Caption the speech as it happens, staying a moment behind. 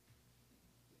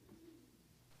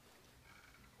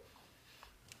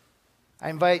I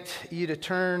invite you to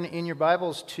turn in your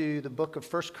Bibles to the book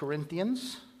of 1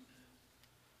 Corinthians,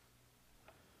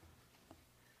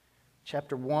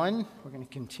 chapter 1. We're going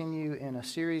to continue in a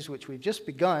series which we've just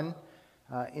begun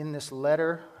in this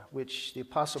letter which the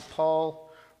Apostle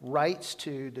Paul writes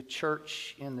to the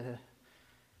church in the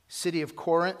city of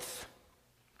Corinth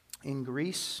in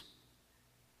Greece.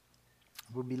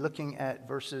 We'll be looking at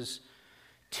verses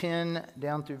 10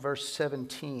 down through verse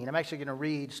 17. I'm actually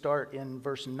going to start in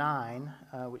verse 9,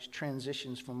 which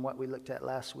transitions from what we looked at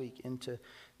last week into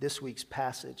this week's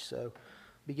passage. So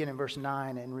begin in verse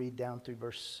 9 and read down through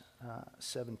verse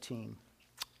 17.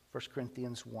 1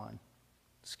 Corinthians 1.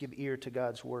 Let's give ear to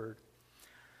God's word.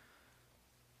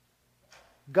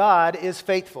 God is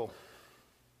faithful,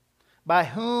 by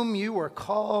whom you were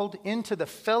called into the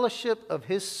fellowship of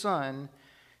His Son,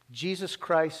 Jesus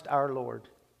Christ our Lord.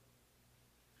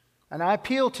 And I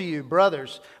appeal to you,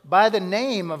 brothers, by the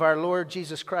name of our Lord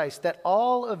Jesus Christ, that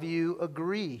all of you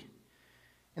agree,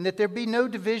 and that there be no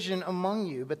division among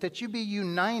you, but that you be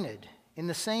united in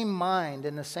the same mind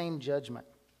and the same judgment.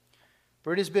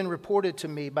 For it has been reported to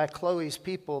me by Chloe's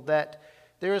people that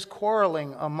there is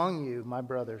quarreling among you, my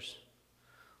brothers.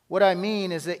 What I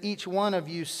mean is that each one of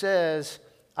you says,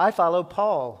 I follow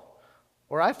Paul,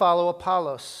 or I follow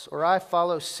Apollos, or I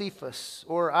follow Cephas,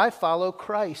 or I follow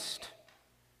Christ.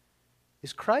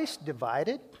 Is Christ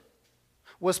divided?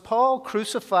 Was Paul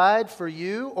crucified for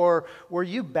you, or were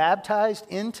you baptized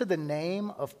into the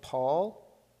name of Paul?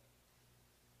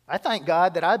 I thank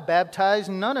God that I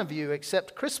baptized none of you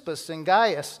except Crispus and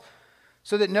Gaius,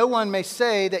 so that no one may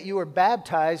say that you were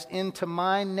baptized into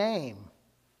my name.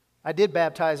 I did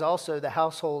baptize also the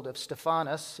household of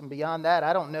Stephanas, and beyond that,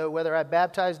 I don't know whether I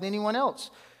baptized anyone else.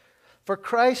 For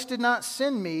Christ did not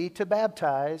send me to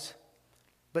baptize,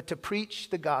 but to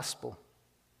preach the gospel.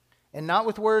 And not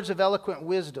with words of eloquent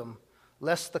wisdom,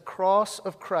 lest the cross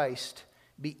of Christ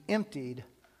be emptied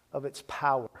of its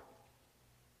power.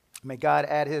 May God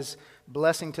add His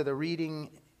blessing to the reading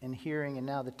and hearing and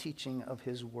now the teaching of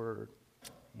His word.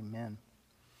 Amen.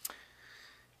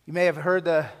 You may have heard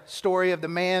the story of the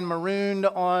man marooned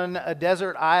on a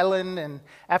desert island, and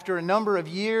after a number of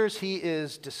years he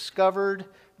is discovered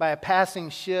by a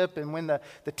passing ship, and when the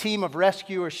team of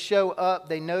rescuers show up,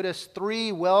 they notice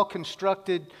 3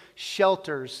 well-constructed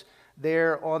shelters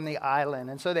there on the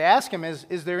island. And so they ask him,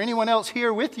 is there anyone else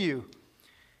here with you?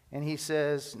 And he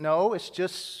says, no, it's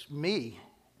just me.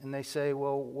 And they say,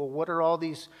 well, what are all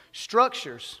these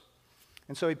structures?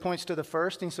 And so he points to the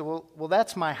first, and he said, well,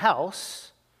 that's my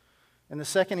house. And the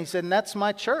second, he said, and that's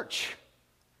my church.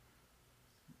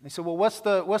 They said, well, what's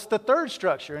the third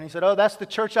structure? And he said, oh, that's the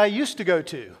church I used to go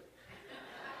to.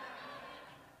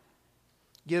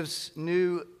 Gives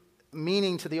new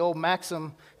meaning to the old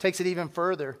maxim, takes it even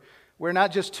further. Where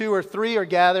not just 2 or 3 are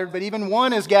gathered, but even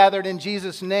one is gathered in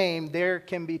Jesus' name, there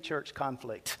can be church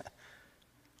conflict.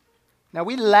 Now,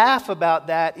 we laugh about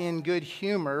that in good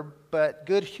humor, but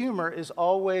good humor is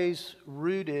always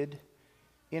rooted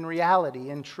in reality,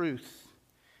 in truth.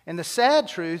 And the sad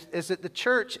truth is that the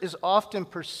church is often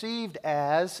perceived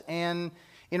as, and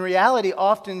in reality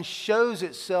often shows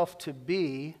itself to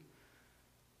be,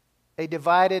 a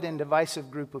divided and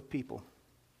divisive group of people.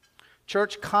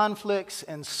 Church conflicts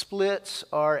and splits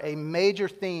are a major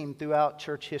theme throughout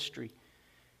church history,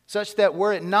 such that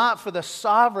were it not for the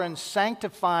sovereign,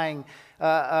 sanctifying,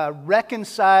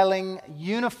 reconciling,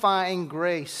 unifying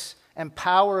grace and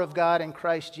power of God in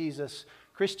Christ Jesus,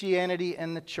 Christianity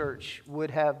and the church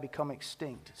would have become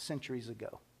extinct centuries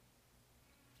ago.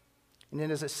 And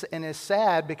it is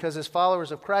sad because as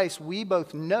followers of Christ, we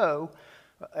both know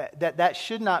that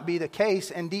should not be the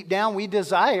case, and deep down we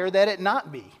desire that it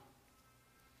not be.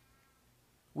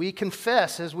 We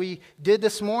confess, as we did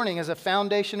this morning as a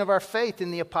foundation of our faith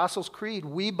in the Apostles' Creed,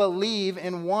 we believe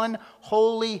in one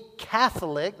holy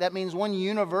Catholic, that means one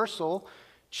universal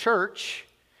church,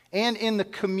 and in the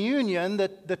communion,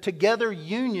 the together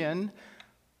union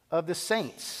of the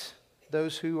saints,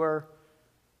 those who are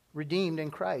redeemed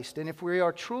in Christ. And if we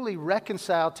are truly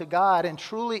reconciled to God and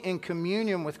truly in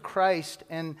communion with Christ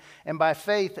and by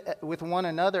faith with one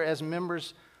another as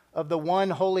members of the one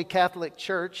holy Catholic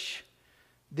Church,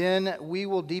 then we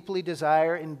will deeply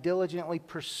desire and diligently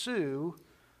pursue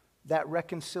that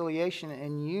reconciliation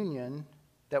and union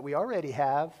that we already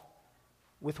have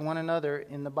with one another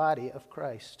in the body of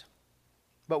Christ.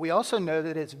 But we also know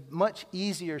that it's much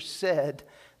easier said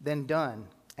than done.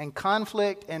 And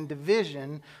conflict and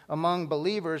division among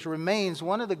believers remains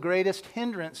one of the greatest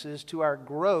hindrances to our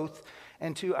growth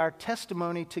and to our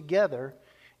testimony together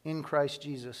in Christ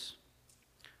Jesus.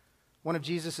 One of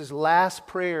Jesus' last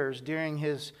prayers during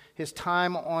his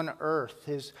time on earth,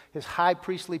 his high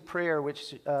priestly prayer,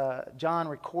 which John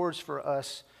records for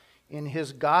us in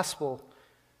his gospel,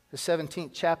 the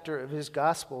 17th chapter of his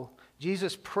gospel.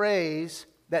 Jesus prays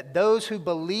that those who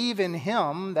believe in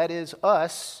him, that is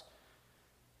us,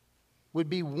 would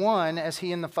be one as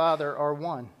he and the Father are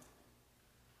one.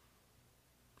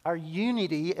 Our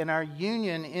unity and our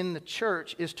union in the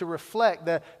church is to reflect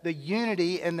the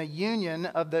unity and the union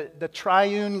of the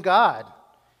triune God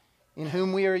in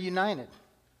whom we are united.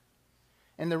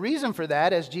 And the reason for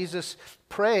that, as Jesus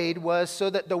prayed, was so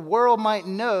that the world might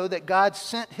know that God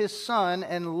sent his Son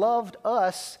and loved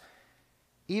us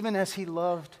even as he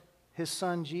loved his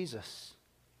Son Jesus.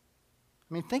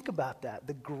 I mean, think about that.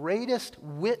 The greatest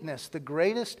witness, the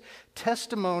greatest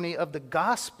testimony of the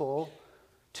gospel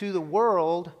to the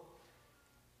world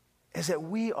is that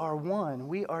we are one.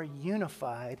 We are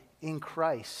unified in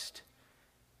Christ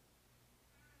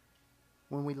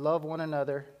when we love one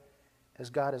another as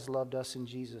God has loved us in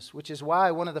Jesus. Which is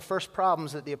why one of the first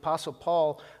problems that the Apostle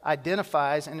Paul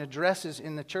identifies and addresses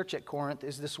in the church at Corinth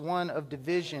is this one of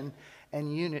division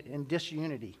and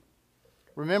disunity.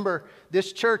 Remember,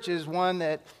 this church is one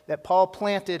that Paul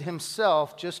planted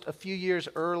himself just a few years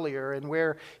earlier, and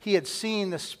where he had seen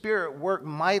the Spirit work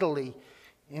mightily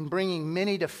in bringing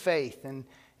many to faith. And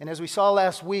as we saw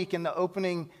last week in the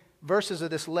opening verses of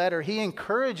this letter, he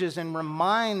encourages and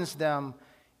reminds them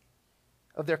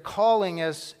of their calling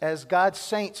as God's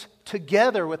saints,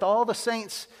 together with all the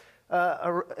saints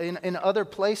in other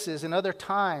places, in other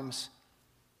times,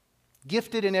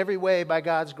 gifted in every way by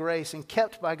God's grace and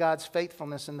kept by God's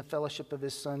faithfulness in the fellowship of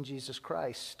his Son, Jesus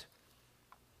Christ.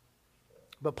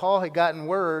 But Paul had gotten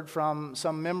word from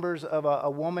some members of a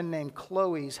woman named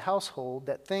Chloe's household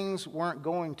that things weren't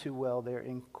going too well there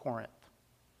in Corinth.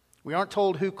 We aren't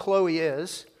told who Chloe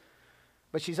is,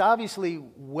 but she's obviously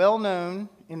well known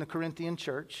in the Corinthian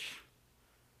church.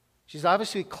 She's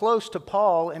obviously close to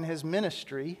Paul and his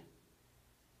ministry.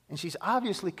 And she's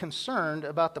obviously concerned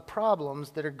about the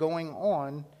problems that are going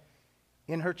on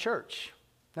in her church.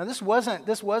 Now, this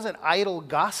wasn't idle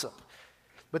gossip,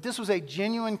 but this was a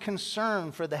genuine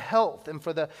concern for the health and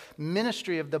for the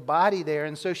ministry of the body there.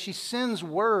 And so she sends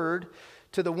word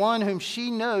to the one whom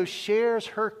she knows shares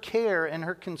her care and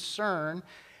her concern,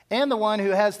 and the one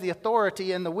who has the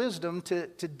authority and the wisdom to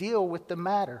deal with the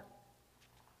matter.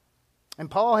 And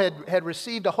Paul had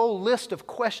received a whole list of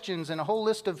questions and a whole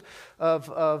list of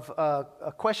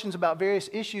questions about various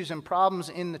issues and problems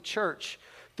in the church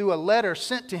through a letter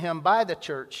sent to him by the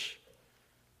church.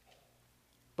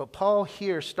 But Paul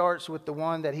here starts with the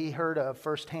one that he heard of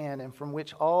firsthand, and from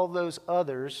which all those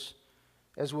others,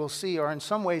 as we'll see, are in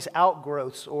some ways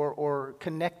outgrowths or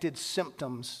connected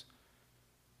symptoms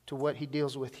to what he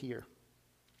deals with here.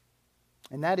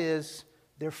 And that is,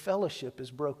 their fellowship is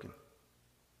broken.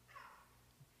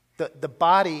 The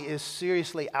body is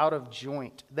seriously out of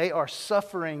joint. They are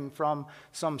suffering from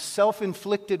some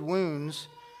self-inflicted wounds.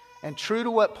 And true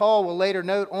to what Paul will later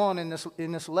note on in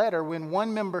this letter, when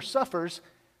one member suffers,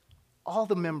 all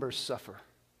the members suffer.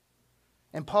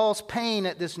 And Paul's pain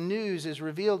at this news is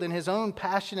revealed in his own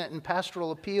passionate and pastoral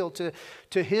appeal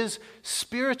to his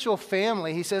spiritual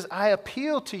family. He says, I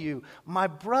appeal to you, my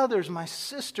brothers, my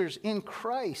sisters in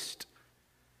Christ.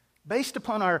 Based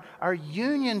upon our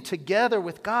union together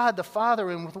with God the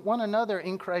Father and with one another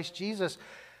in Christ Jesus,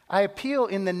 I appeal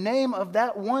in the name of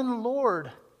that one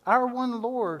Lord, our one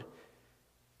Lord,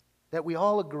 that we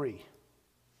all agree,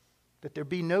 that there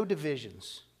be no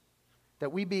divisions,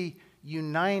 that we be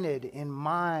united in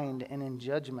mind and in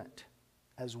judgment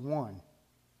as one.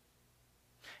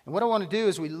 And what I want to do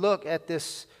as we look at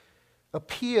this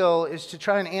appeal is to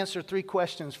try and answer three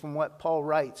questions from what Paul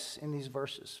writes in these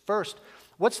verses. First,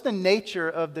 what's the nature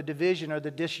of the division or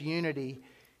the disunity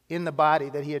in the body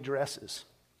that he addresses?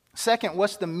 Second,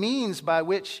 what's the means by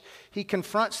which he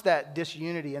confronts that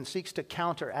disunity and seeks to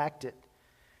counteract it?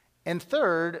 And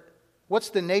third,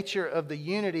 what's the nature of the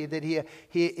unity that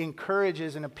he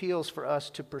encourages and appeals for us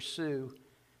to pursue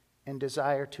and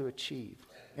desire to achieve?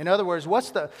 In other words, what's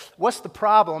the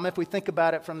problem, if we think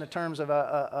about it from the terms of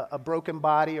a broken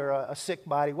body or a sick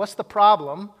body? What's the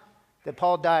problem that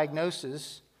Paul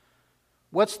diagnoses?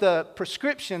 What's the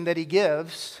prescription that he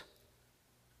gives?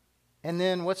 And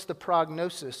then what's the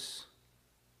prognosis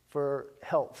for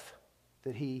health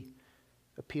that he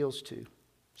appeals to?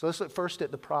 So let's look first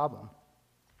at the problem.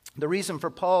 The reason for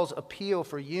Paul's appeal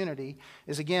for unity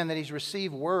is, again, that he's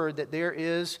received word that there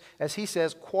is, as he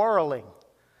says, quarreling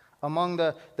among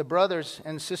the brothers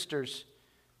and sisters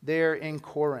there in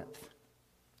Corinth.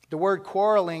 The word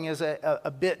quarreling is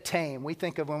a bit tame. We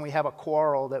think of when we have a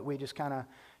quarrel that we just kind of,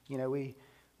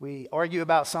 We argue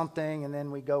about something and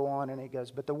then we go on and it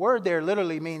goes. But the word there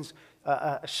literally means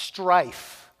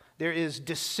strife. There is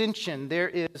dissension. There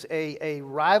is a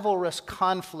rivalrous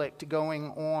conflict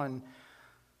going on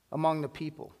among the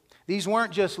people. These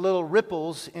weren't just little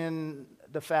ripples in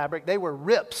the fabric. They were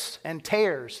rips and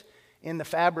tears in the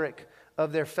fabric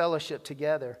of their fellowship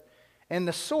together. And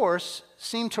the source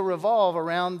seemed to revolve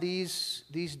around these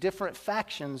different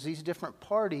factions, these different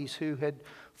parties who had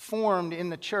formed in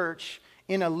the church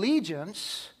in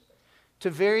allegiance to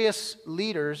various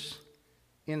leaders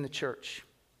in the church.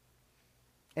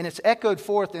 And it's echoed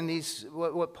forth in these,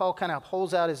 what Paul kind of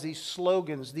holds out as these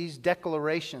slogans, these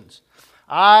declarations.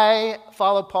 I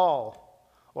follow Paul.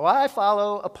 Well, I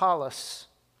follow Apollos.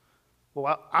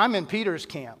 Well, I'm in Peter's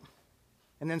camp.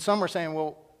 And then some were saying,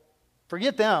 well,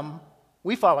 forget them.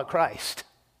 We follow Christ.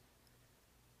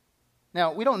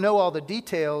 Now, we don't know all the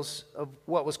details of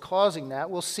what was causing that.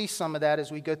 We'll see some of that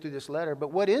as we go through this letter.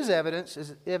 But what is evident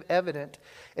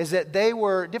is that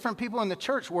different people in the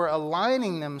church were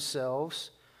aligning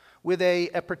themselves with a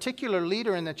particular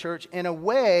leader in the church in a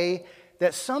way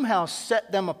that somehow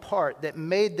set them apart, that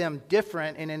made them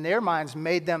different, and in their minds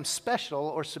made them special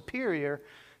or superior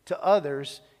to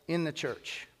others in the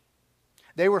church.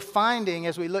 They were finding,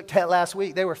 as we looked at last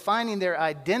week, they were finding their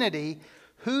identity,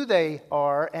 who they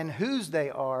are and whose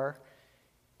they are,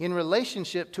 in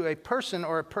relationship to a person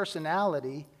or a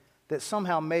personality that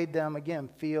somehow made them, again,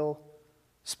 feel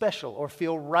special or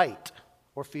feel right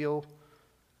or feel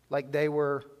like they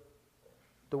were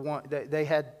the one, they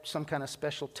had some kind of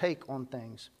special take on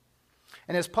things.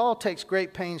 And as Paul takes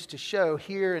great pains to show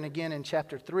here and again in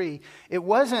chapter 3, it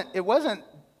wasn't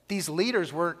these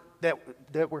leaders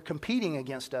that were competing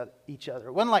against each other.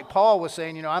 It wasn't like Paul was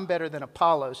saying, I'm better than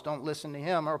Apollos, don't listen to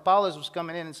him. Or Apollos was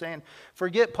coming in and saying,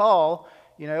 forget Paul,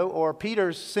 or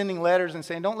Peter's sending letters and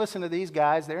saying, don't listen to these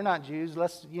guys, they're not Jews,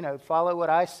 let's, follow what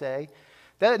I say.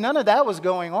 None of that was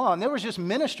going on. There was just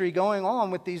ministry going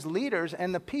on with these leaders,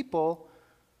 and the people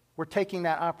were taking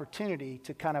that opportunity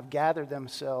to kind of gather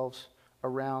themselves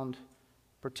around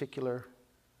particular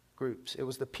groups. It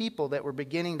was the people that were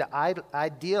beginning to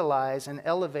idealize and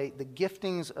elevate the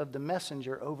giftings of the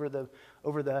messenger over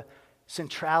the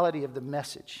centrality of the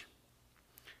message.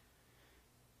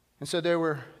 And so there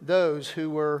were those who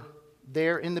were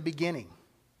there in the beginning.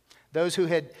 Those who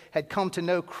had come to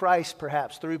know Christ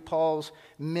perhaps through Paul's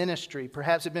ministry,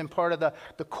 perhaps had been part of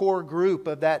the core group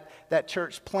of that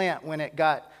church plant when it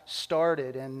got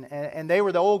started. And they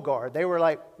were the old guard. They were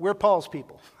like, we're Paul's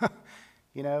people.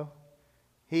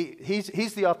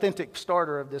 He's the authentic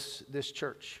starter of this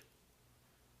church.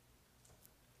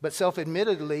 But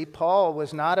self-admittedly, Paul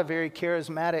was not a very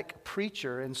charismatic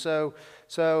preacher. And so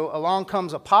along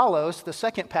comes Apollos, the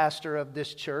second pastor of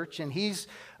this church, and he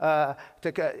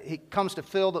comes to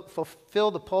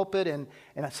fulfill the pulpit, and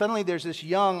suddenly there's this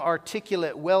young,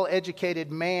 articulate,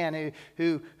 well-educated man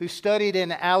who studied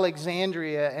in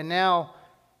Alexandria, and now,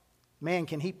 man,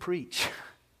 can he preach.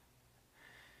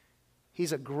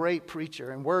 He's a great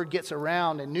preacher, and word gets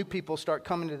around, and new people start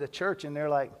coming to the church, and they're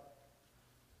like,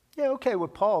 yeah, okay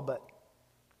with Paul, but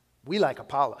we like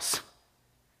Apollos.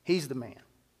 He's the man.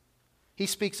 He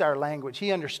speaks our language.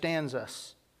 He understands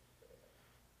us.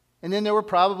 And then there were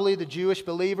probably the Jewish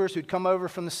believers who'd come over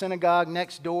from the synagogue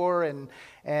next door, and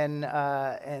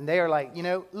they are like,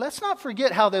 let's not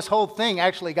forget how this whole thing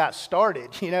actually got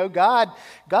started. God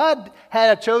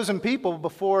had a chosen people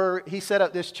before he set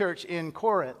up this church in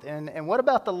Corinth. And what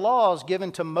about the laws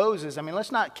given to Moses?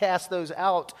 Let's not cast those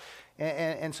out.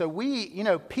 And so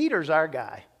Peter's our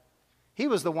guy. He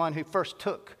was the one who first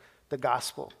took the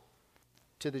gospel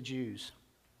to the Jews.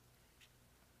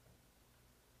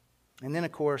 And then,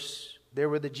 of course, there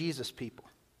were the Jesus people.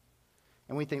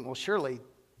 And we think, well, surely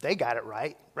they got it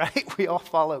right? We all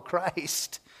follow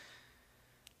Christ.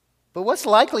 But what's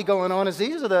likely going on is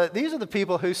these are the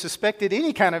people who suspected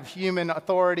any kind of human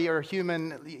authority or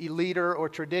human leader or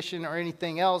tradition or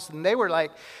anything else. And they were like,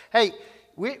 hey,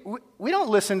 we don't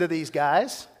listen to these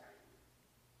guys.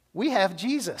 We have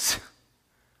Jesus.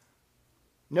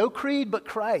 No creed but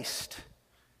Christ.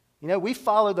 We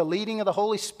follow the leading of the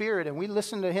Holy Spirit and we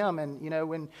listen to him. And,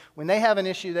 when they have an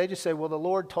issue, they just say, well, the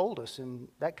Lord told us. And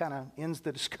that kind of ends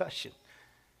the discussion.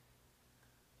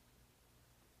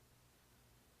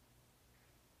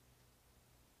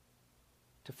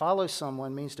 To follow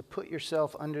someone means to put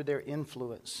yourself under their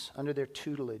influence, under their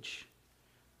tutelage.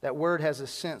 That word has a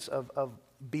sense of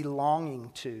belonging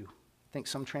to. I think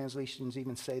some translations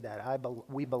even say that.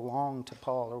 We belong to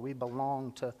Paul, or we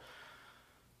belong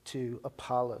to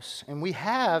Apollos. And we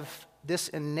have this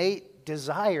innate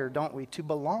desire, don't we, to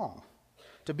belong.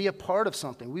 to be a part of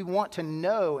something. We want to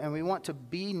know and we want to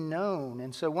be known.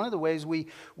 And so one of the ways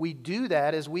we do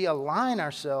that is we align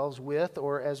ourselves with,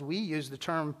 or as we use the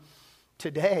term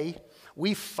today,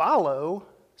 we follow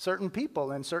certain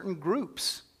people and certain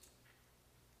groups.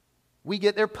 We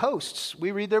get their posts.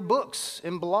 We read their books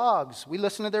and blogs. We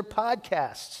listen to their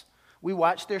podcasts. We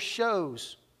watch their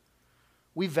shows.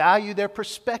 We value their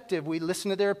perspective. We listen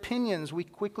to their opinions. We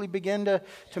quickly begin to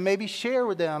maybe share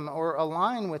with them or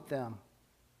align with them.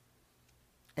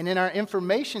 And in our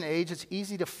information age, it's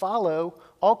easy to follow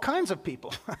all kinds of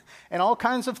people and all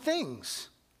kinds of things.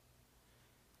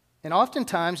 And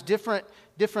oftentimes, different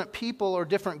people or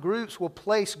different groups will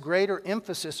place greater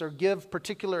emphasis or give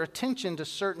particular attention to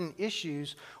certain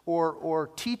issues or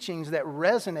teachings that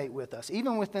resonate with us,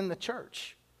 even within the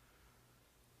church.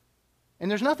 And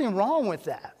there's nothing wrong with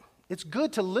that. It's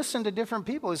good to listen to different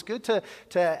people. It's good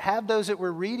to have those that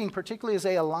we're reading, particularly as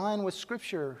they align with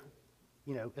Scripture,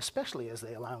 especially as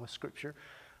they align with Scripture,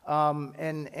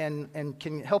 and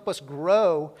can help us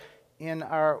grow in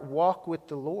our walk with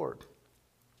the Lord.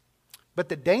 But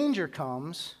the danger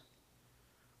comes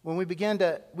when we begin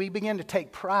to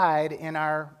take pride in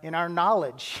our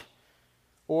knowledge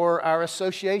or our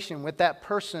association with that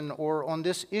person or on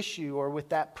this issue or with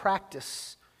that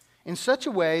practice, in such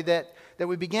a way that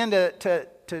we begin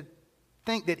to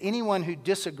think that anyone who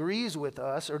disagrees with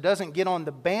us or doesn't get on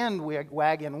the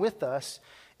bandwagon with us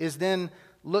is then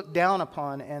looked down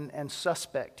upon and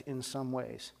suspect in some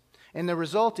ways. And the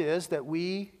result is that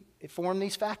we form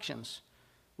these factions.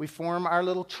 We form our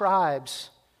little tribes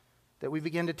that we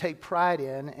begin to take pride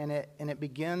in, and it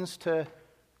begins to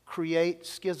create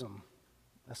schism.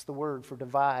 That's the word for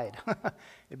divide.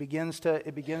 It begins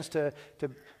to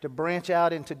branch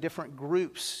out into different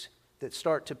groups that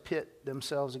start to pit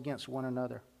themselves against one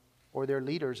another, or their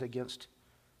leaders against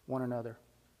one another.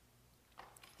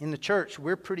 In the church,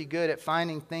 we're pretty good at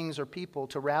finding things or people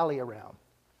to rally around.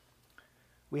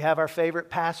 We have our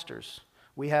favorite pastors.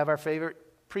 We have our favorite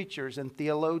preachers and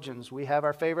theologians. We have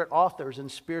our favorite authors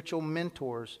and spiritual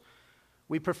mentors.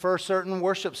 We prefer certain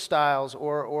worship styles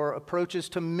or approaches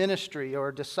to ministry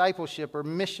or discipleship or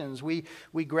missions. We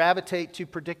gravitate to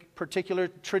particular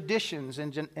traditions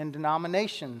and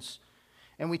denominations.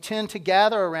 And we tend to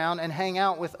gather around and hang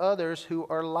out with others who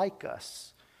are like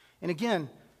us. And again,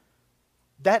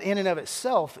 that in and of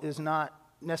itself is not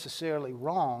necessarily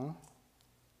wrong.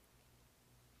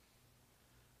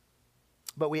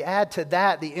 But we add to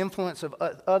that the influence of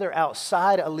other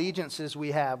outside allegiances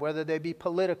we have, whether they be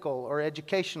political or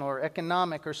educational or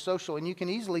economic or social. And you can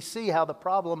easily see how the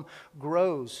problem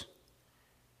grows.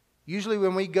 Usually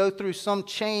when we go through some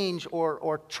change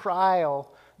or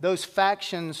trial, those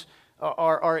factions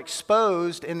are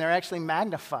exposed and they're actually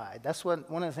magnified. That's one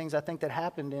of the things I think that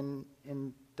happened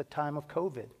in the time of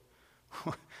COVID.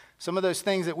 Some of those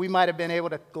things that we might have been able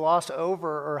to gloss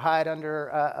over or hide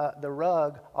under the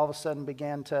rug all of a sudden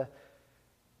began to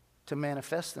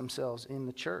manifest themselves in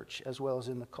the church as well as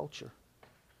in the culture.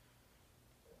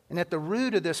 And at the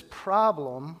root of this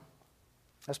problem,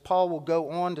 as Paul will go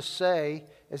on to say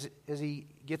as he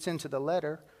gets into the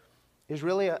letter, is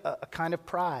really a kind of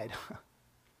pride.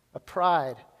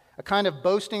 A kind of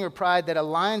boasting or pride that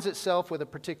aligns itself with a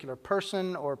particular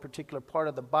person or a particular part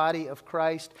of the body of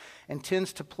Christ and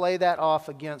tends to play that off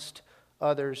against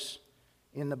others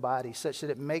in the body, such that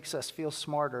it makes us feel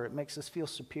smarter, it makes us feel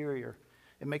superior,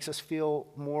 it makes us feel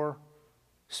more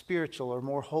spiritual or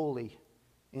more holy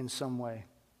in some way.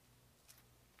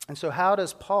 And so how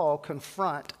does Paul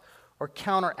confront or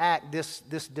counteract this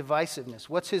divisiveness?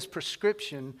 What's his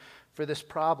prescription for this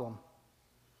problem?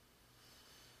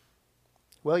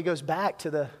 Well, he goes back to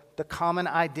the common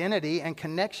identity and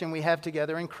connection we have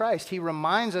together in Christ. He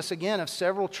reminds us again of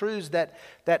several truths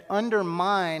that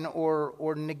undermine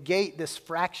or negate this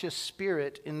fractious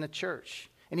spirit in the church.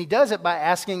 And he does it by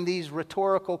asking these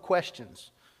rhetorical questions.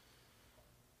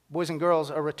 Boys and girls,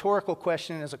 a rhetorical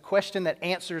question is a question that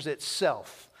answers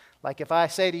itself. Like if I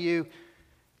say to you,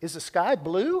 is the sky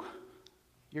blue?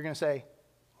 You're going to say,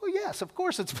 well, yes, of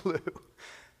course it's blue.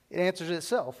 It answers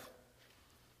itself.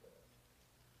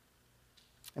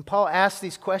 And Paul asks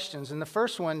these questions, and the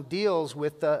first one deals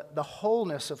with the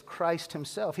wholeness of Christ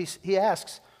himself. He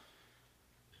asks,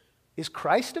 is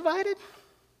Christ divided?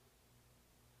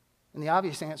 And the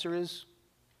obvious answer is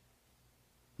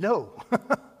no.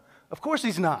 Of course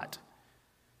he's not.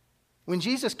 When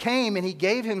Jesus came and he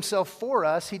gave himself for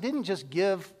us, he didn't just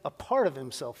give a part of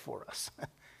himself for us.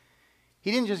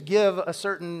 He didn't just give a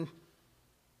certain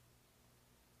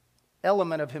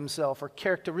element of himself or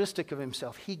characteristic of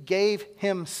himself. He gave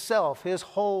himself, his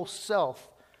whole self,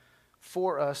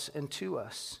 for us and to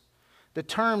us. The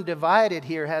term divided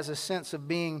here has a sense of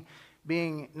being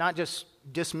not just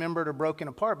dismembered or broken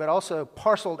apart, but also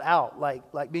parceled out,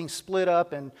 like being split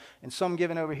up and some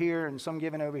given over here and some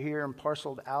given over here and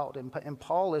parceled out. And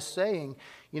Paul is saying,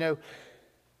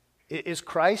 is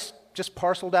Christ just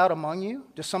parceled out among you?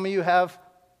 Do some of you have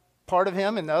part of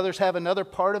him and the others have another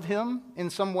part of him in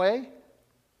some way?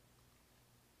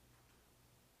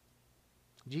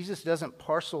 Jesus doesn't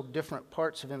parcel different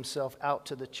parts of himself out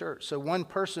to the church. So one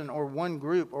person or one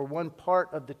group or one part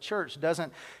of the church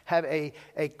doesn't have a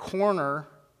corner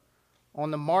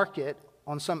on the market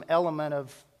on some element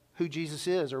of who Jesus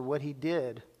is or what he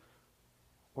did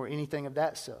or anything of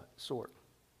that sort.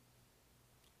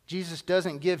 Jesus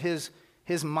doesn't give his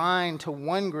mind to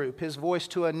one group, his voice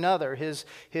to another,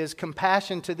 his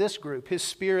compassion to this group, his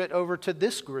spirit over to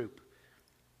this group.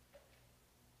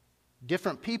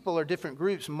 Different people or different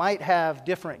groups might have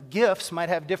different gifts, might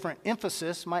have different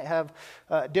emphasis, might have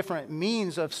different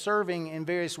means of serving in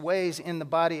various ways in the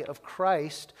body of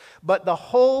Christ, but the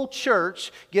whole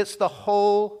church gets the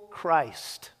whole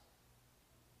Christ.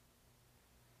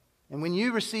 And when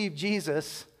you receive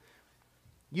Jesus,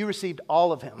 you received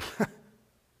all of him.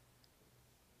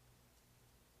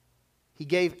 He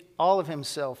gave all of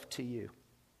himself to you.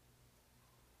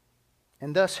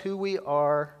 And thus who we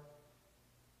are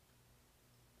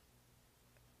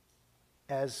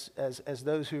as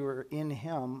those who are in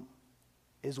him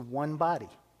is one body,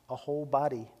 a whole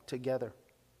body together.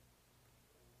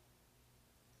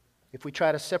 If we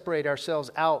try to separate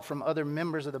ourselves out from other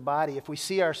members of the body, if we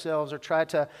see ourselves or try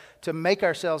to make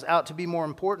ourselves out to be more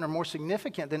important or more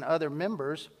significant than other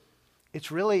members,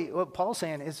 it's really what Paul's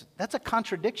saying is that's a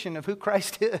contradiction of who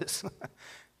Christ is.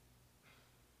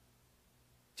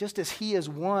 Just as he is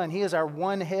one, he is our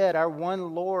one head, our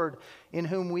one Lord, in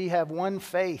whom we have one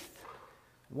faith,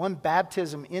 one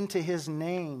baptism into his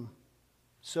name,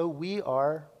 so we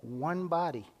are one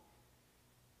body.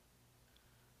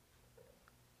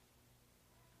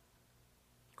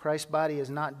 Christ's body is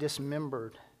not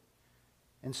dismembered.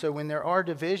 And so when there are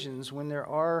divisions, when there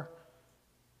are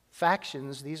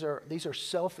factions, these are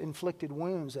self-inflicted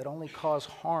wounds that only cause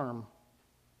harm.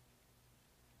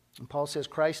 And Paul says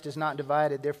Christ is not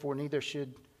divided, therefore neither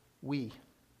should we.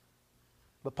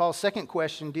 But Paul's second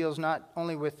question deals not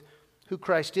only with who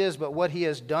Christ is, but what he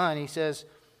has done. He says,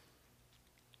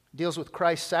 deals with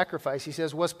Christ's sacrifice. He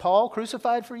says, was Paul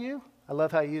crucified for you? I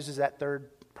love how he uses that third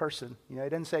person. He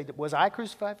doesn't say, was I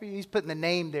crucified for you? He's putting the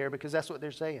name there because that's what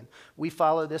they're saying. We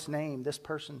follow this name, this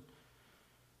person.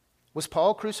 Was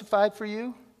Paul crucified for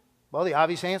you? Well, the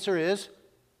obvious answer is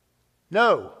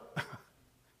no.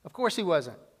 Of course he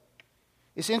wasn't.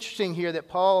 It's interesting here that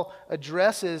Paul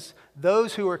addresses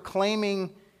those who are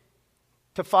claiming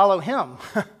to follow him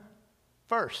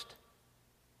first.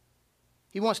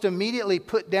 He wants to immediately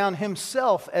put down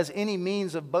himself as any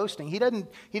means of boasting. He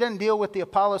doesn't deal with the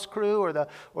Apollos crew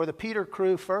or the Peter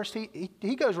crew first.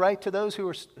 He goes right to those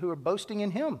who are boasting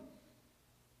in him.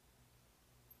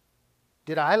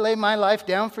 Did I lay my life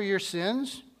down for your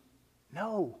sins?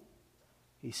 No,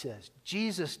 he says.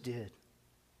 Jesus did.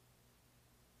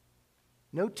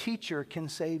 No teacher can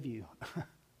save you.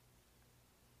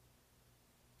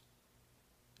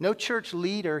 No church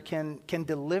leader can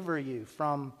deliver you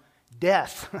from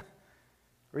death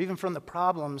or even from the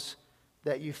problems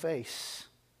that you face.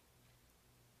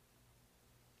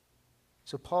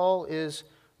 So Paul is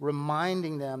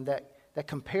reminding them that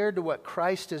compared to what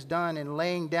Christ has done in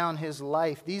laying down his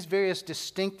life, these various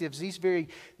distinctives, these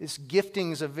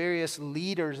giftings of various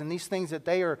leaders and these things that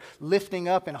they are lifting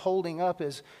up and holding up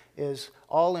as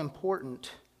all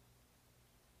important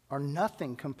are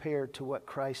nothing compared to what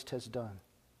Christ has done.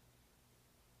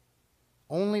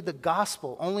 Only the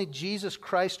gospel, only Jesus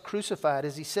Christ crucified,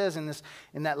 as he says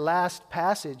in that last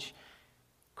passage,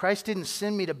 Christ didn't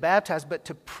send me to baptize, but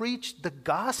to preach the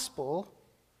gospel,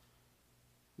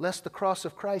 lest the cross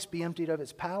of Christ be emptied of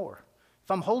its power.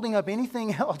 If I'm holding up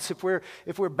anything else, if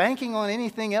we're banking on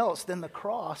anything else than the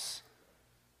cross,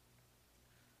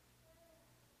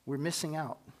 we're missing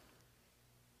out.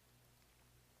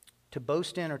 To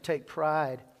boast in or take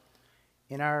pride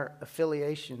in our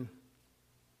affiliation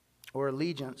or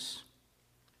allegiance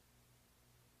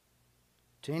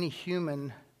to any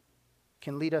human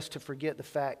can lead us to forget the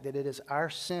fact that it is our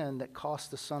sin that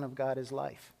cost the Son of God his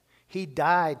life. He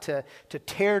died to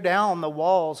tear down the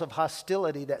walls of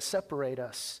hostility that separate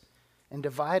us and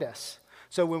divide us.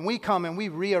 So when we come and we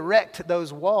re-erect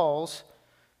those walls,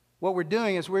 what we're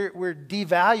doing is we're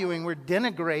devaluing, we're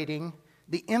denigrating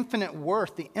the infinite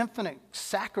worth, the infinite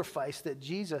sacrifice that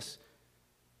Jesus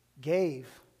gave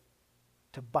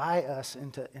to buy us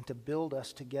and to build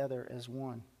us together as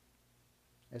one.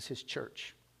 as his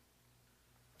church.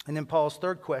 And then Paul's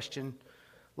third question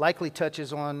likely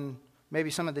touches on maybe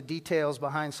some of the details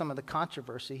behind some of the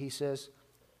controversy. He says,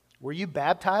 were you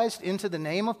baptized into the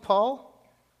name of Paul?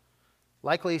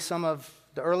 Likely some of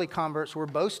the early converts were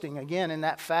boasting again in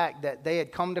that fact that they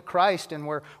had come to Christ and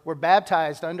were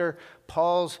baptized under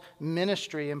Paul's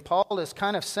ministry. And Paul is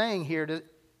kind of saying here,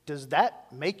 does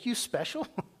that make you special?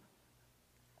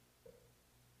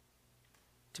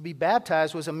 To be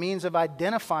baptized was a means of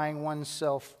identifying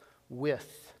oneself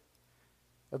with,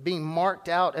 of being marked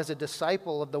out as a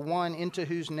disciple of the one into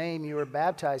whose name you were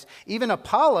baptized. Even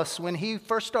Apollos, when he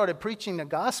first started preaching the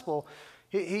gospel,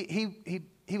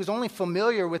 he was only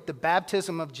familiar with the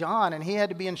baptism of John, and he had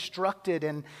to be instructed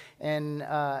and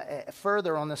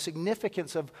further on the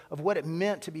significance of what it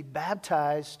meant to be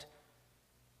baptized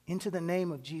into the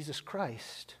name of Jesus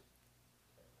Christ.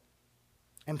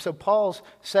 And so Paul's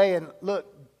saying,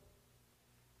 look,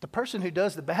 the person who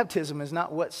does the baptism is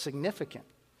not what's significant.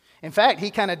 In fact, he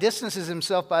kind of distances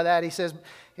himself by that. He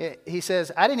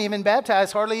says, I didn't even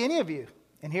baptize hardly any of you.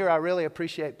 And here I really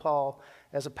appreciate Paul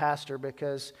as a pastor,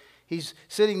 because he's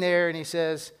sitting there and he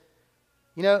says,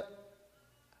 I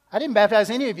didn't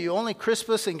baptize any of you, only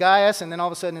Crispus and Gaius. And then all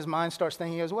of a sudden his mind starts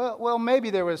thinking, he goes, well,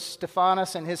 maybe there was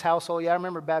Stephanas and his household. Yeah, I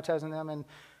remember baptizing them. And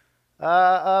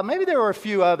maybe there were a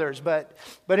few others. But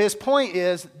his point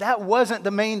is, that wasn't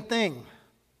the main thing.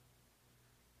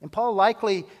 And Paul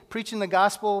likely, preaching the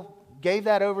gospel, gave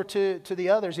that over to the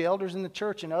others, the elders in the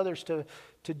church and others to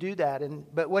do that.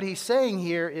 But what he's saying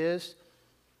here is,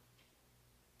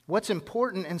 what's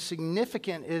important and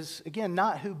significant is, again,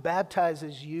 not who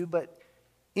baptizes you, but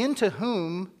into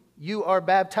whom you are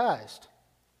baptized.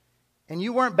 And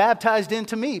you weren't baptized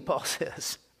into me, Paul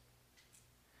says.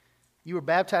 You were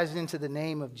baptized into the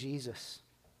name of Jesus.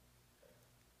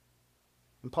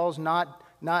 And Paul's not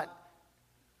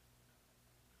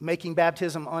making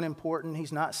baptism unimportant.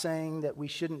 He's not saying that we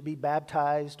shouldn't be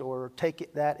baptized or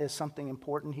take that as something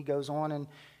important. He goes on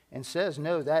and says,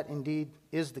 no, that indeed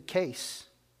is the case.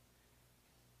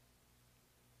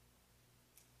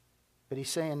 But he's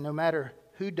saying no matter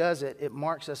who does it, it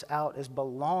marks us out as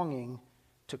belonging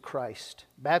to Christ.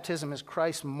 Baptism is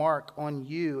Christ's mark on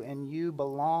you, and you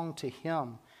belong to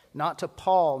him. Not to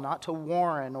Paul, not to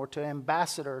Warren, or to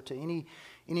Ambassador, to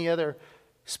any other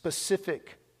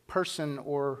specific person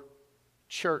or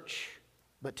church,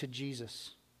 but to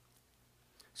Jesus.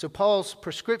 So Paul's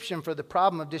prescription for the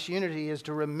problem of disunity is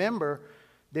to remember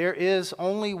there is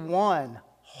only one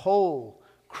whole,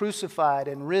 crucified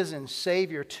and risen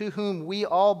Savior to whom we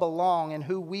all belong and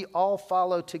who we all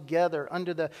follow together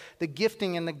under the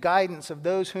gifting and the guidance of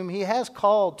those whom he has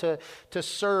called to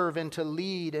serve and to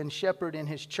lead and shepherd in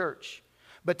his church.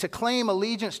 But to claim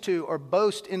allegiance to or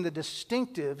boast in the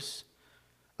distinctives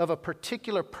of a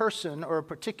particular person or a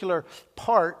particular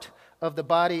part of the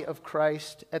body of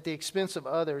Christ at the expense of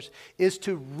others is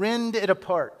to rend it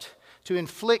apart, to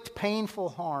inflict painful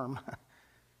harm,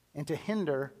 and to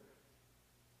hinder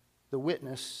the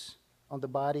witness on the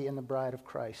body and the bride of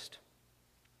Christ.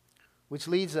 Which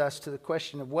leads us to the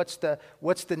question of what's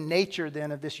the nature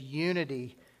then of this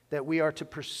unity that we are to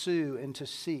pursue and to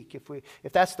seek.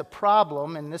 If that's the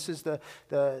problem, and this is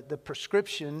the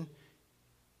prescription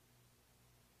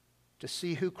to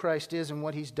see who Christ is and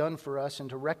what he's done for us, and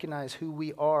to recognize who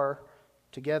we are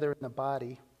together in the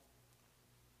body.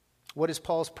 What is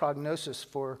Paul's prognosis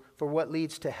for what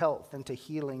leads to health and to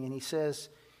healing? And he says,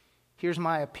 here's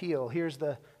my appeal. Here's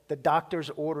the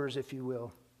doctor's orders, if you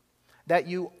will. That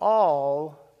you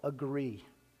all agree.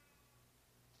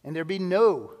 And there be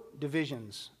no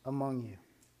divisions among you.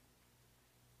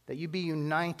 That you be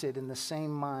united in the same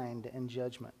mind and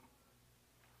judgment.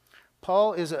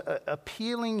 Paul is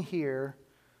appealing here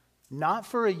not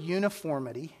for a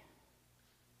uniformity,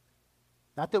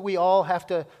 not that we all have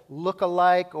to look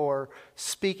alike or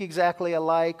speak exactly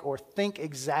alike or think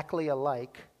exactly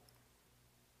alike,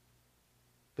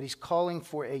 but he's calling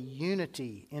for a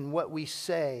unity in what we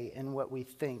say and what we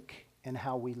think and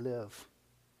how we live.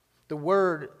 The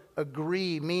word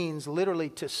agree means literally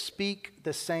to speak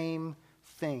the same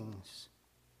things.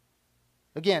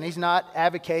 Again, he's not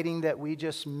advocating that we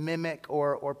just mimic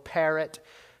or parrot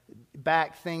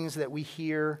back things that we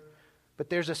hear, but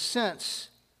there's a sense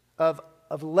of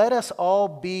let us all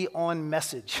be on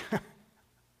message.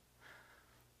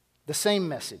 The same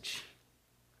message.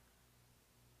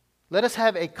 Let us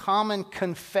have a common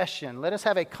confession. Let us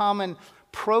have a common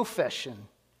profession.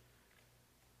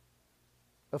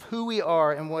 of who we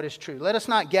are and what is true. Let us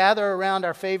not gather around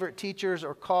our favorite teachers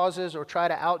or causes or try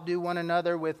to outdo one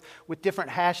another with different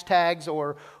hashtags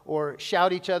or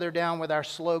shout each other down with our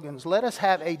slogans. Let us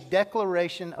have a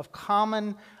declaration of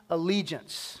common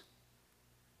allegiance.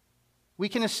 We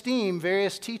can esteem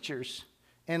various teachers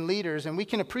and leaders, and we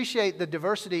can appreciate the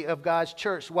diversity of God's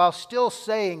church while still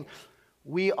saying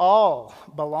we all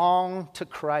belong to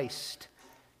Christ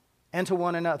and to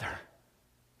one another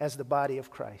as the body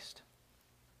of Christ.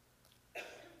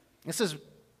 This is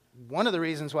one of the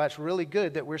reasons why it's really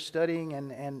good that we're studying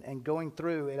and going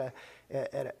through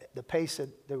at the pace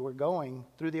that we're going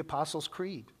through the Apostles'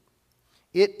 Creed.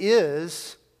 It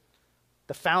is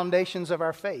the foundations of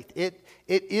our faith. It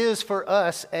is for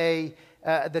us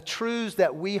the truths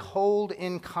that we hold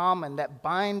in common, that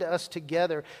bind us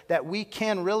together, that we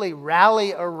can really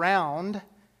rally around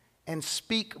and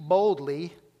speak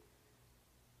boldly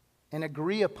and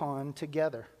agree upon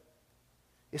together.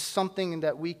 Is something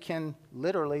that we can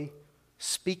literally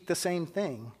speak the same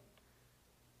thing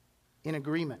in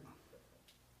agreement.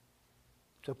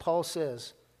 So Paul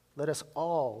says, let us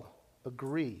all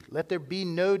agree. Let there be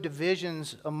no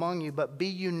divisions among you, but be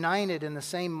united in the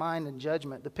same mind and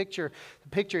judgment. The picture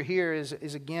here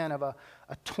is again of a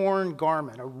torn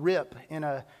garment, a rip in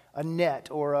a net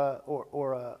or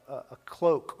a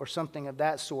cloak or something of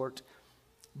that sort,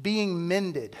 being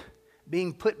mended,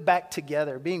 being put back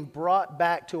together, being brought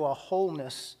back to a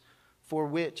wholeness for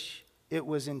which it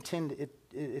was intended,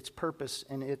 its purpose,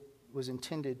 and it was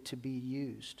intended to be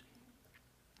used.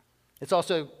 It's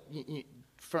also,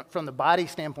 from the body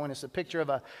standpoint, it's a picture of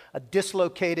a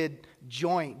dislocated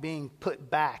joint being put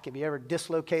back. Have you ever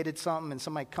dislocated something and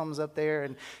somebody comes up there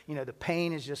and, the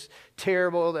pain is just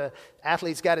terrible. The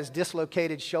athlete's got his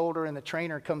dislocated shoulder and the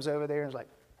trainer comes over there and is like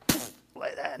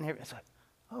that. And it's like,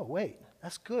 oh, wait.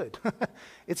 That's good.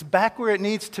 It's back where it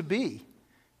needs to be.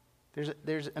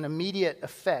 There's an immediate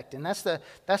effect. And that's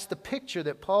the picture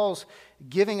that Paul's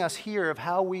giving us here of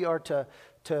how we are to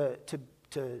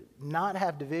not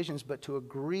have divisions, but to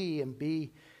agree and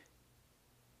be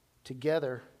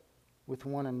together with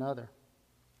one another.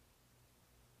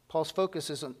 Paul's focus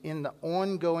is in the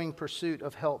ongoing pursuit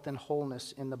of health and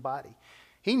wholeness in the body.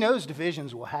 He knows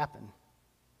divisions will happen.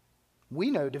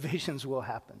 We know divisions will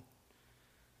happen.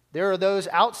 There are those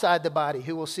outside the body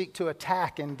who will seek to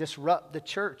attack and disrupt the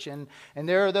church. And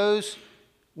there are those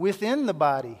within the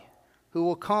body who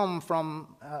will come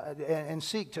from and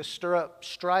seek to stir up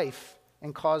strife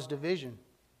and cause division.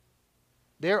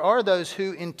 There are those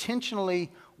who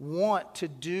intentionally want to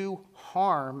do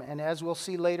harm. And as we'll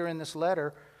see later in this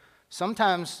letter,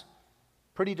 sometimes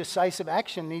pretty decisive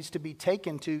action needs to be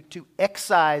taken to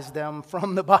excise them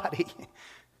from the body,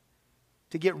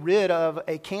 to get rid of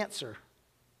a cancer,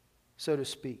 so to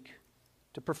speak,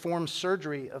 to perform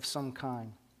surgery of some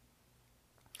kind.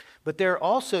 But there are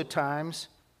also times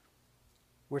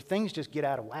where things just get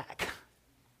out of whack,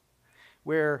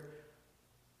 where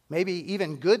maybe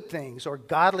even good things or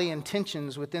godly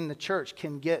intentions within the church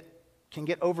can get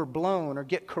overblown or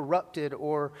get corrupted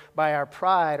or by our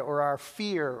pride or our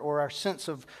fear or our sense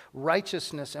of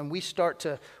righteousness, and we start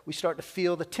to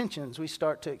feel the tensions, we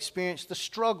start to experience the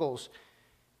struggles,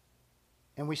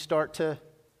 and we start to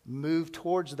move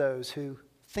towards those who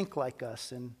think like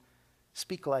us and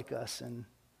speak like us and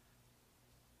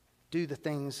do the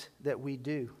things that we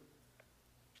do.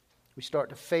 We start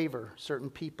to favor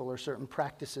certain people or certain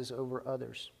practices over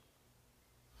others.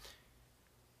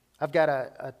 I've got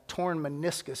a torn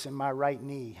meniscus in my right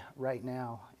knee right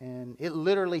now, and it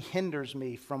literally hinders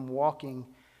me from walking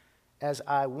as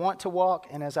I want to walk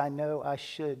and as I know I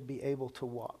should be able to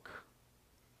walk.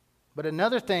 But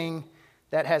another thing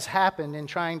that has happened in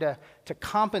trying to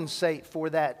compensate for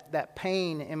that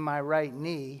pain in my right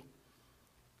knee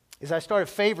is I started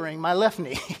favoring my left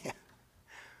knee,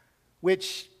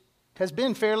 which has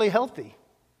been fairly healthy.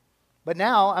 But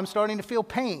now I'm starting to feel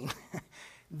pain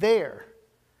there.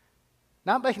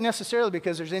 Not necessarily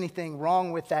because there's anything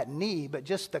wrong with that knee, but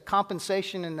just the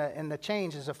compensation and the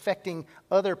change is affecting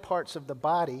other parts of the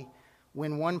body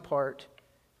when one part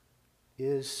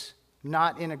is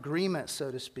not in agreement, so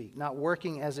to speak, not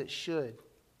working as it should.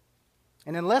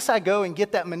 And unless I go and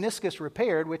get that meniscus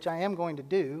repaired, which I am going to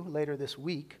do later this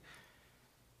week,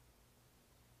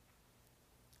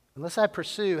 unless I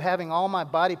pursue having all my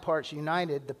body parts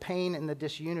united, the pain and the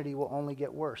disunity will only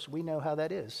get worse. We know how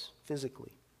that is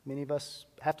physically. Many of us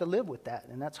have to live with that,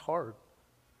 and that's hard.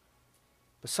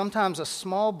 But sometimes a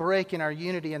small break in our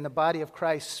unity in the body of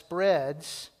Christ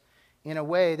spreads in a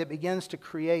way that begins to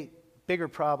create bigger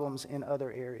problems in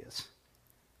other areas.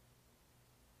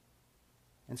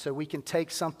 And so we can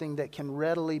take something that can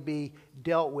readily be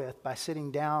dealt with by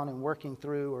sitting down and working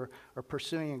through or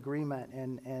pursuing agreement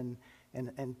and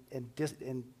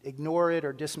ignore it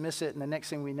or dismiss it. And the next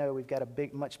thing we know, we've got a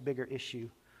much bigger issue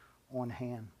on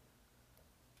hand.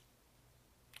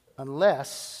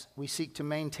 Unless we seek to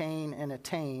maintain and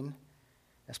attain,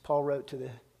 as Paul wrote to the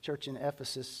church in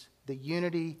Ephesus, the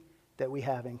unity that we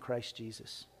have in Christ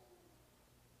Jesus.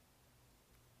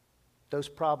 Those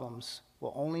problems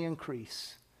will only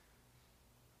increase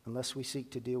unless we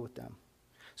seek to deal with them.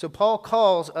 So Paul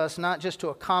calls us not just to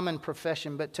a common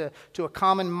profession, but to a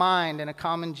common mind and a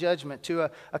common judgment, to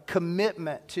a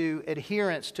commitment to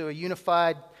adherence to a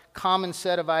unified common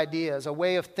set of ideas, a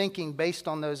way of thinking based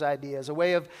on those ideas, a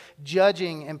way of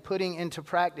judging and putting into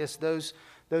practice those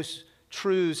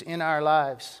truths in our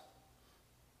lives.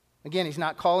 Again, he's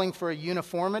not calling for a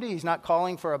uniformity. He's not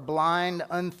calling for a blind,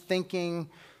 unthinking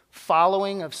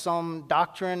following of some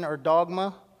doctrine or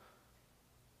dogma.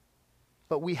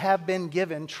 But we have been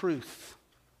given truth.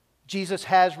 Jesus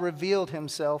has revealed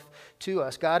himself to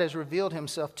us. God has revealed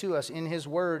himself to us in his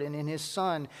word and in his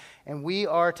Son. And we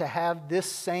are to have this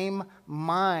same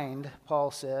mind,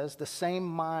 Paul says, the same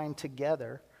mind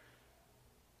together,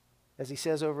 as he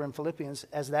says over in Philippians,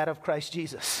 as that of Christ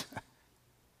Jesus.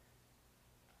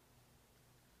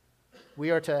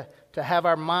 We are to have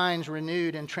our minds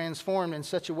renewed and transformed in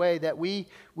such a way that we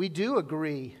do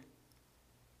agree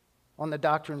on the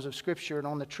doctrines of Scripture and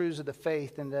on the truths of the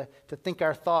faith, and to think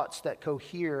our thoughts that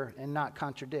cohere and not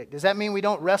contradict. Does that mean we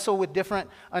don't wrestle with different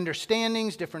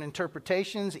understandings, different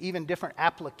interpretations, even different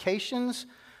applications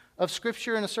of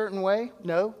Scripture in a certain way?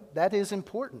 No, that is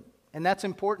important. And that's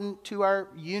important to our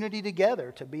unity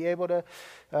together, to be able to,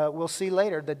 we'll see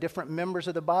later, the different members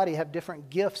of the body have different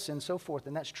gifts and so forth.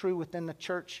 And that's true within the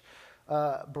church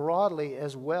broadly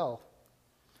as well.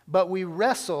 But we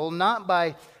wrestle not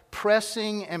by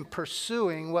pressing and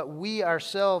pursuing what we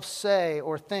ourselves say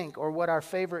or think, or what our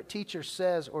favorite teacher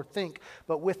says or think,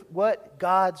 but with what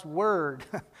God's Word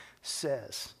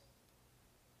says.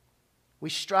 We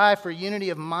strive for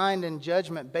unity of mind and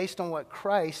judgment based on what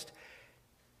Christ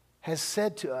has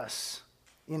said to us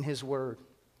in His Word.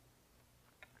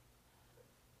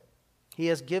 He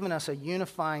has given us a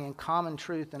unifying and common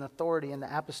truth and authority in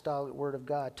the apostolic Word of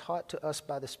God, taught to us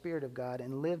by the Spirit of God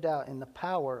and lived out in the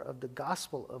power of the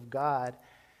gospel of God.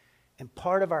 And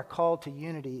part of our call to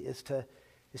unity is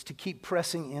to keep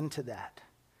pressing into that,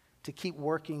 to keep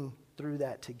working through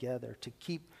that together, to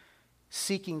keep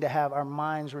seeking to have our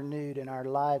minds renewed and our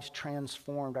lives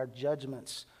transformed, our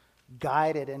judgments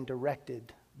guided and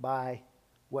directed by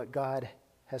what God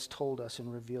has told us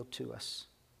and revealed to us.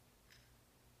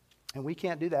 And we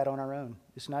can't do that on our own.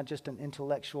 It's not just an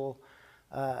intellectual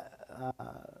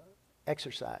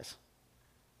exercise.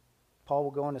 Paul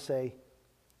will go on to say,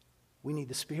 we need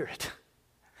the Spirit.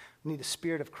 We need the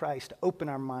Spirit of Christ to open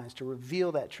our minds, to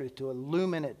reveal that truth, to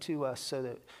illumine it to us, so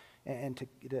that, and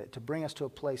to bring us to a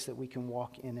place that we can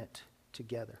walk in it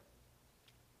together.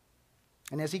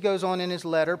 And as he goes on in his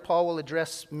letter, Paul will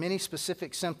address many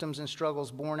specific symptoms and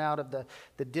struggles born out of the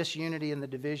disunity and the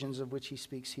divisions of which he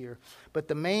speaks here. But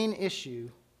the main issue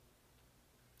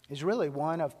is really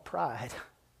one of pride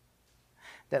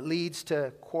that leads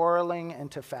to quarreling and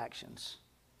to factions.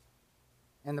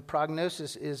 And the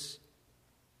prognosis is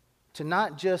to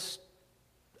not just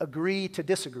agree to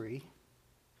disagree.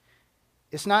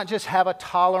 It's not just have a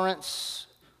tolerance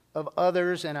of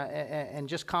others and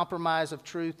just compromise of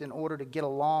truth in order to get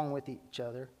along with each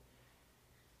other.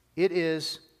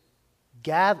 It's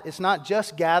not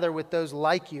just gather with those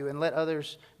like you and let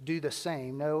others do the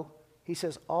same. No, he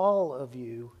says all of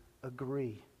you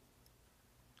agree.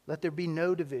 Let there be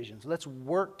no divisions. Let's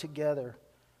work together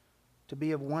to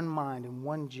be of one mind and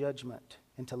one judgment,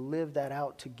 and to live that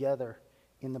out together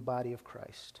in the body of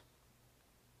Christ.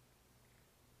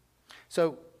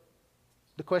 So,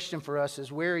 the question for us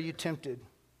is, where are you tempted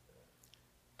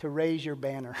to raise your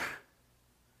banner,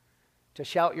 to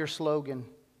shout your slogan?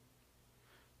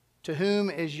 To whom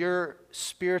is your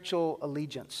spiritual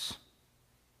allegiance?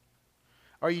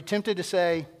 Are you tempted to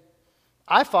say,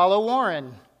 I follow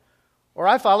Warren, or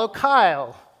I follow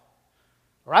Kyle,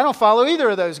 or I don't follow either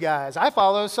of those guys, I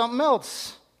follow something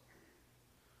else?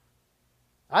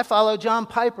 I follow John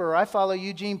Piper, or I follow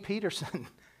Eugene Peterson.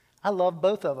 I love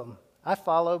both of them. I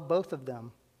follow both of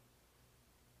them.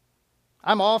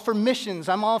 I'm all for missions.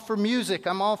 I'm all for music.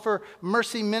 I'm all for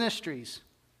mercy ministries.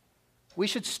 We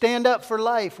should stand up for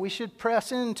life. We should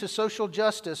press into social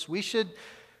justice. We should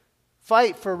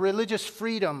fight for religious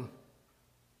freedom.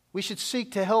 We should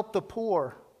seek to help the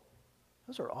poor.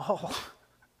 Those are all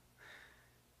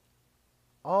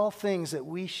All things that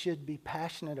we should be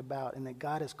passionate about and that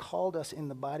God has called us in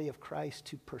the body of Christ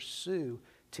to pursue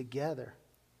together.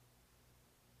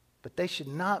 But they should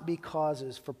not be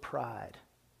causes for pride.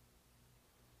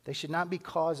 They should not be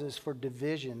causes for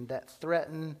division that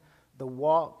threaten the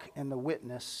walk and the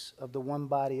witness of the one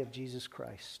body of Jesus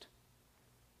Christ.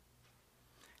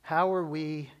 How are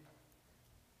we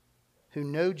who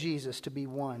know Jesus to be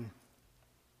one,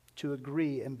 to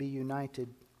agree and be united?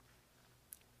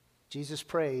 Jesus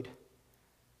prayed,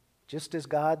 just as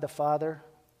God the Father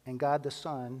and God the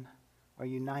Son are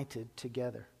united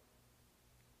together.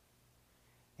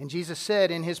 And Jesus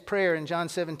said in his prayer in John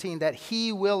 17 that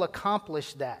he will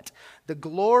accomplish that. The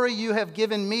glory you have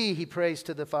given me, he prays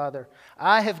to the Father,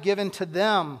 I have given to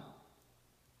them.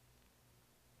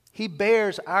 He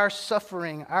bears our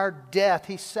suffering, our death.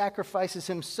 He sacrifices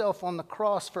himself on the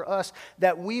cross for us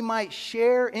that we might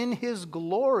share in his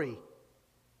glory.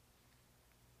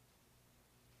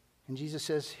 And Jesus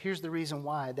says, here's the reason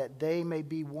why, that they may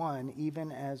be one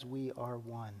even as we are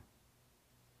one.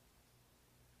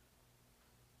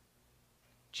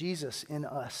 Jesus in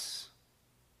us,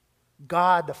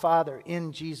 God the Father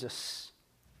in Jesus,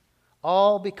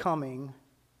 all becoming,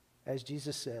 as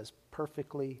Jesus says,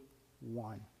 perfectly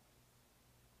one.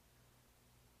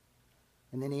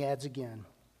 And then he adds again,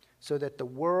 so that the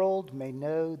world may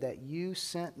know that you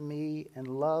sent me and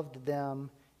loved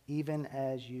them even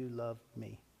as you loved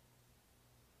me.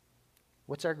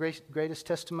 What's our greatest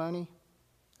testimony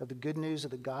of the good news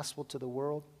of the gospel to the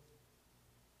world?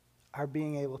 Our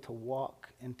being able to walk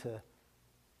and to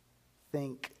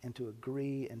think and to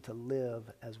agree and to live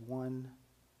as one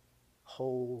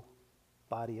whole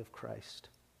body of Christ.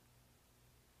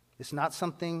 It's not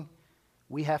something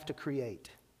we have to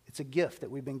create. It's a gift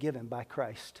that we've been given by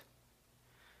Christ.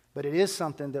 But it is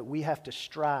something that we have to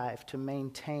strive to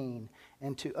maintain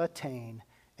and to attain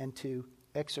and to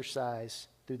exercise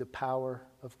through the power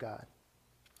of God.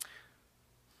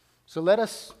 So let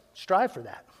us strive for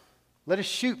that. Let us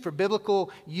shoot for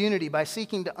biblical unity by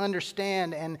seeking to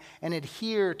understand and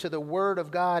adhere to the Word of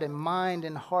God in mind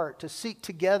and heart, to seek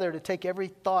together to take every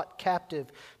thought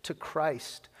captive to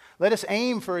Christ. Let us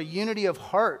aim for a unity of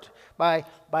heart by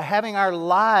having our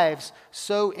lives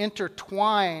so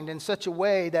intertwined in such a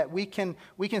way that we can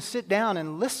sit down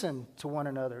and listen to one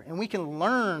another and we can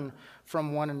learn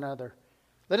from one another.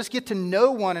 Let us get to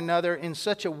know one another in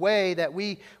such a way that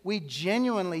we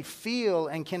genuinely feel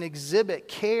and can exhibit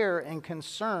care and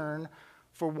concern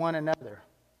for one another.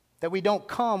 That we don't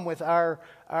come with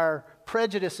our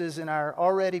prejudices and our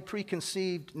already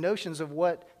preconceived notions of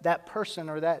what that person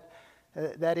or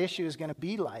that issue is going to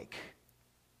be like.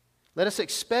 Let us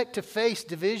expect to face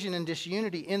division and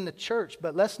disunity in the church,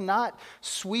 but let's not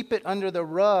sweep it under the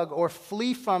rug or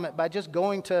flee from it by just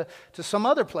going to some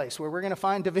other place where we're going to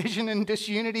find division and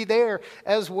disunity there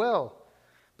as well.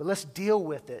 But let's deal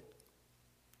with it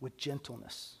with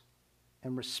gentleness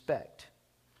and respect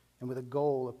and with a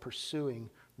goal of pursuing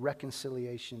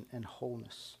reconciliation and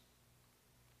wholeness.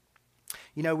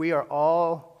 You know, we are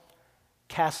all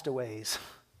castaways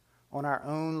on our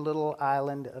own little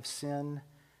island of sin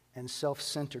and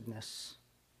self-centeredness.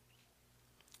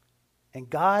 And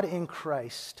God in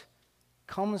Christ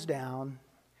comes down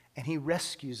and he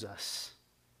rescues us.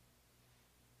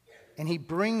 And he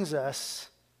brings us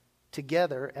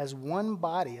together as one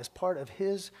body, as part of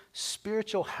his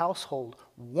spiritual household,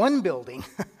 one building,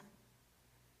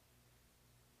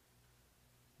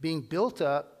 being built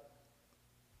up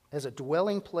as a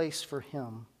dwelling place for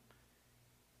him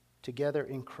together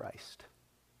in Christ.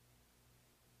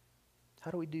 How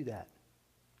do we do that?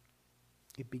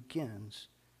 It begins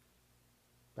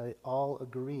by all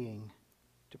agreeing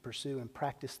to pursue and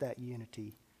practice that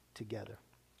unity together.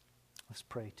 Let's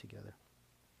pray together.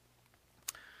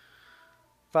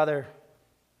 Father,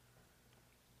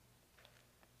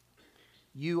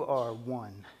 you are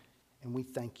one, and we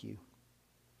thank you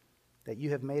that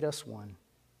you have made us one.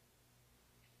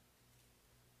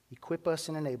 Equip us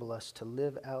and enable us to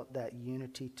live out that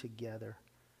unity together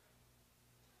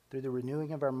through the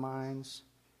renewing of our minds,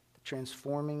 the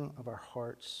transforming of our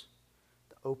hearts,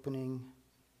 the opening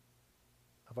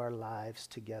of our lives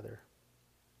together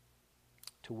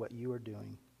to what you are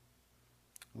doing.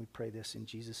 And we pray this in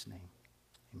Jesus' name.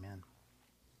 Amen.